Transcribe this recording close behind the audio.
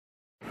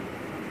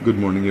Good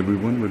morning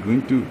everyone. We're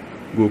going to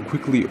go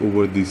quickly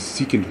over the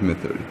secant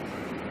method.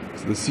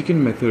 So the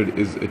secant method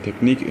is a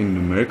technique in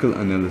numerical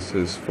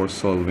analysis for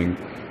solving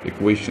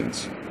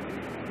equations.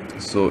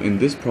 So in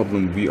this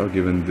problem we are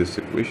given this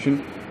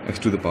equation x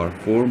to the power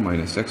 4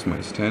 minus x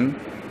minus 10,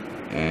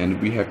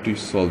 and we have to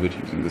solve it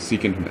using the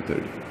secant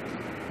method.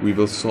 We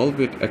will solve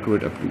it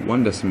accurate up to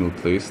one decimal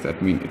place.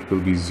 That means it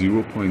will be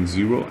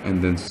 0.0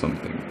 and then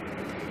something.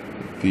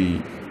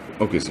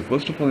 Okay, so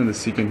first of all, in the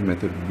secant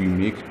method we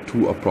make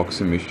two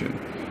approximations,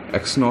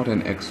 x0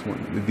 and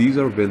x1. These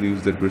are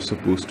values that we're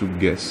supposed to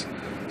guess,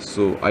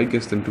 so I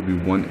guess them to be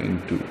 1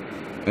 and 2.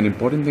 An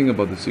important thing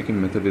about the secant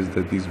method is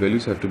that these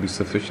values have to be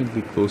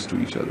sufficiently close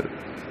to each other,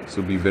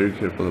 so be very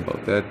careful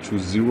about that.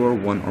 Choose 0 or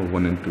 1 or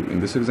 1 and 2. In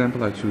this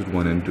example I choose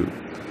 1 and 2.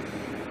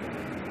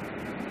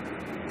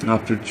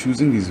 After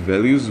choosing these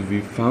values,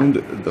 we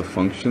found the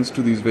functions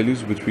to these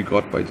values, which we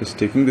got by just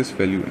taking this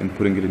value and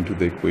putting it into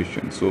the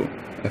equation. So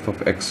f of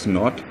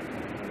x0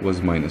 was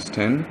minus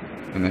 10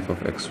 and f of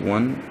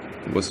x1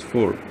 was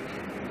 4.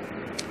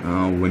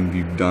 When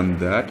we've done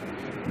that,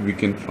 we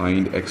can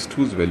find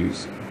x2's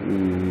values,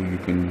 who you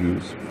can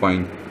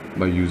find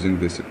by using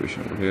this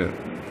equation over here.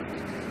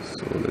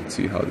 So let's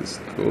see how this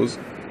goes.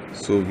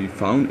 So we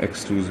found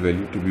x2's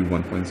value to be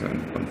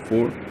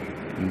 1.714.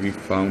 and we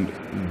found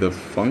the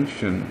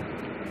function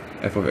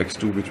f of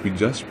x2, which we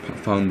just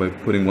found by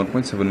putting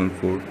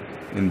 1.714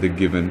 in the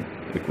given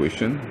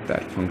equation,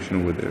 that function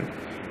over there,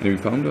 and we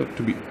found out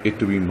it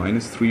to be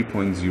minus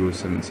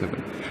 3.077.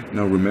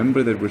 Now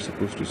remember that we're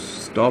supposed to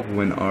stop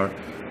when our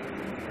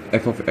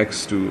f of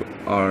x2,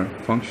 our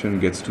function,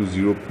 gets to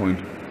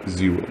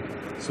 0.0.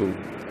 so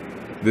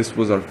this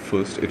was our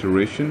first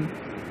iteration.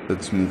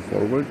 Let's move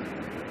forward.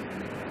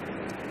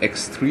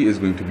 x3 is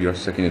going to be our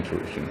second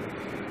iteration.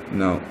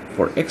 Now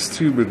for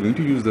x3 we're going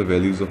to use the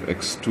values of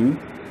x2,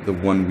 the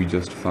one we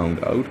just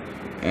found out,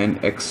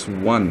 and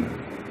x1.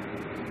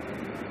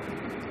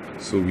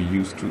 So we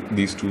use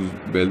these two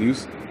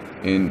values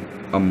in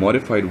a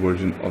modified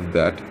version of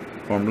that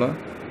formula.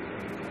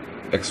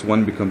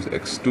 x1 becomes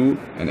x2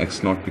 and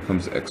x0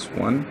 becomes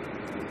x1,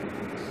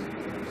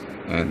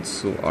 and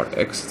so our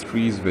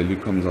x3's value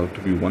comes out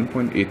to be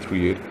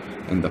 1.838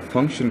 and the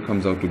function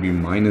comes out to be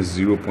minus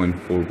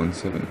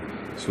 0.417.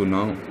 So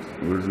now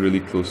we're really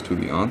close to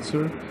the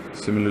answer.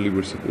 Similarly,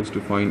 we're supposed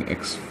to find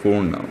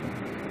x4 now.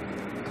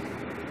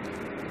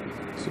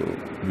 So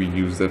we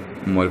use that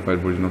modified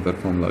version of that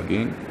formula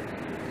again,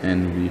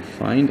 and we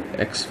find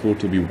x4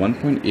 to be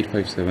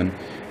 1.857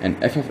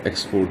 and f of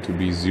x4 to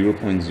be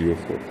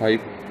 0.045,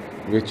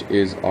 which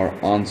is our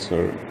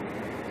answer.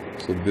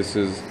 So this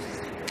is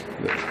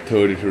the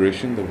third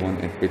iteration, the one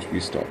at which we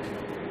stopped.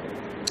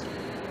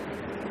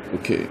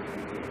 Okay,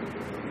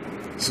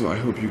 so I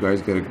hope you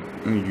guys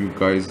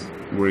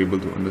were able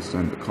to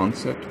understand the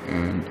concept,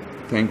 and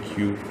thank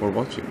you for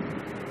watching.